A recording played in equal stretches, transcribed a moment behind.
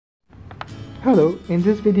Hello, in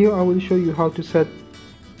this video I will show you how to set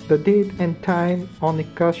the date and time on the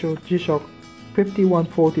Casio Gshock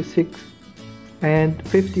 5146 and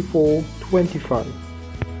 5425.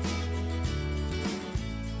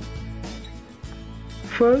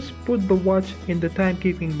 First, put the watch in the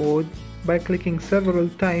timekeeping mode by clicking several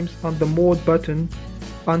times on the mode button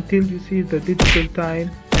until you see the digital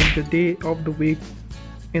time and the day of the week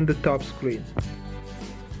in the top screen.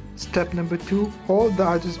 Step number 2, hold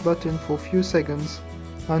the adjust button for a few seconds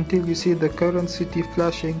until you see the current city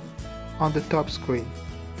flashing on the top screen.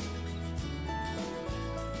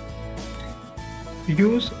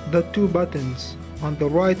 Use the two buttons on the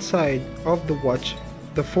right side of the watch,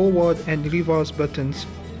 the forward and reverse buttons,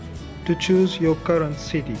 to choose your current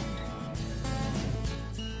city.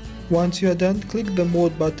 Once you are done, click the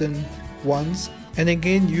mode button once and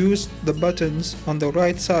again use the buttons on the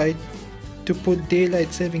right side to put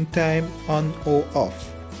daylight saving time on or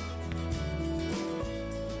off.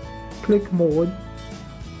 Click mode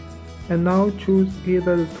and now choose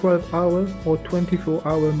either the 12-hour or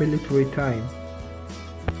 24-hour military time.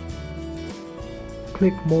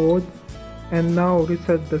 Click mode and now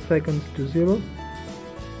reset the seconds to 0.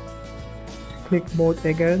 Click mode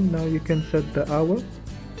again, now you can set the hour.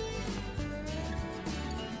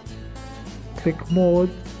 Click mode,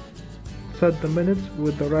 set the minutes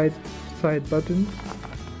with the right side button.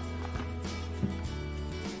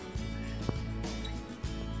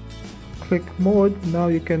 Click mode, now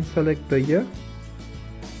you can select the year.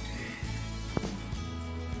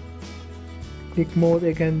 Click mode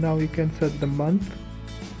again, now you can set the month.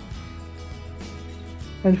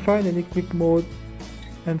 And finally click mode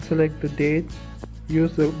and select the date.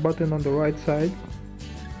 Use the button on the right side.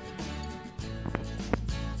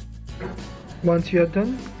 Once you are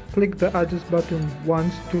done, click the adjust button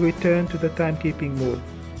once to return to the timekeeping mode.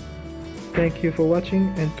 Thank you for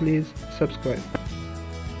watching and please subscribe.